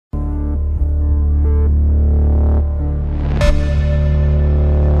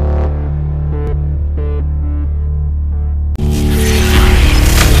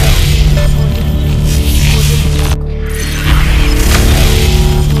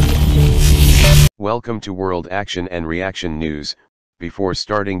Welcome to World Action and Reaction News. Before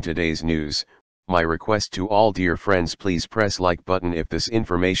starting today's news, my request to all dear friends, please press like button if this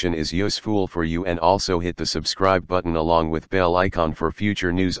information is useful for you, and also hit the subscribe button along with bell icon for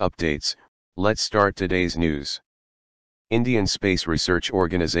future news updates. Let's start today's news. Indian Space Research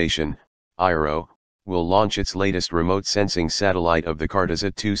Organisation, Isro, will launch its latest remote sensing satellite of the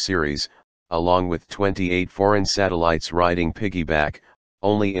Cartosat 2 series, along with 28 foreign satellites riding piggyback,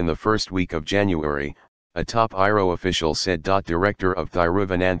 only in the first week of January, a top Isro official said. Director of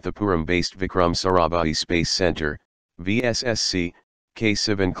Thiruvananthapuram-based Vikram Sarabhai Space Center, VSSC, K.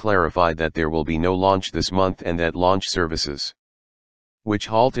 Sivan clarified that there will be no launch this month and that launch services, which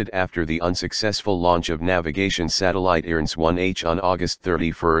halted after the unsuccessful launch of navigation satellite Irns 1H on August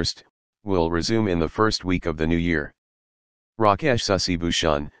 31, will resume in the first week of the new year. Rakesh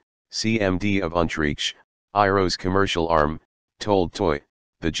Sasibhushan, CMD of Antrix, Isro's commercial arm, told TOI,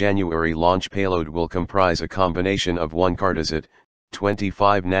 the January launch payload will comprise a combination of 1 Cartosat,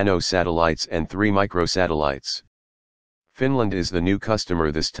 25 nano satellites and 3 microsatellites. Finland is the new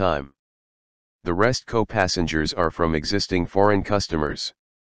customer this time. The rest co-passengers are from existing foreign customers.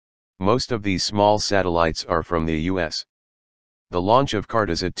 Most of these small satellites are from the US. The launch of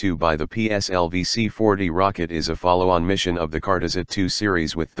Cartosat 2 by the PSLV-C-40 rocket is a follow-on mission of the Cartosat 2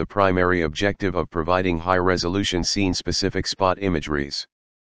 series with the primary objective of providing high-resolution scene-specific spot imageries.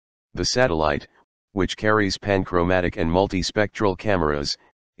 The satellite, which carries panchromatic and multispectral cameras,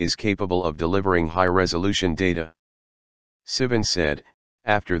 is capable of delivering high-resolution data. Sivan said,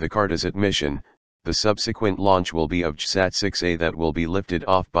 after the Cartosat mission, the subsequent launch will be of GSat-6A that will be lifted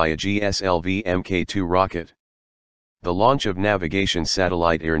off by a GSLV Mk2 rocket. The launch of navigation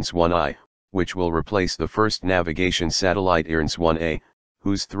satellite Irns 1I, which will replace the first navigation satellite Irns 1A,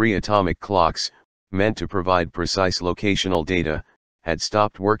 whose 3 atomic clocks, meant to provide precise locational data, had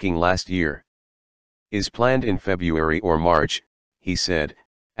stopped working last year, is planned in February or March, he said,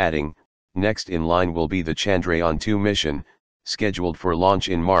 adding, next in line will be the Chandrayaan-2 mission, scheduled for launch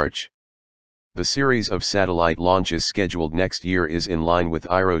in March. The series of satellite launches scheduled next year is in line with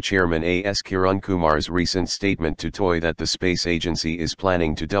Isro Chairman A.S. Kirankumar's recent statement to TOI that the space agency is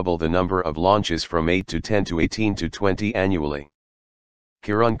planning to double the number of launches from 8 to 10 to 18 to 20 annually.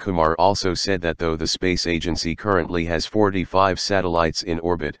 Kirankumar also said that though the space agency currently has 45 satellites in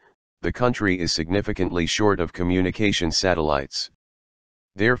orbit, the country is significantly short of communication satellites.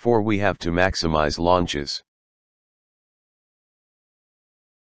 Therefore we have to maximize launches.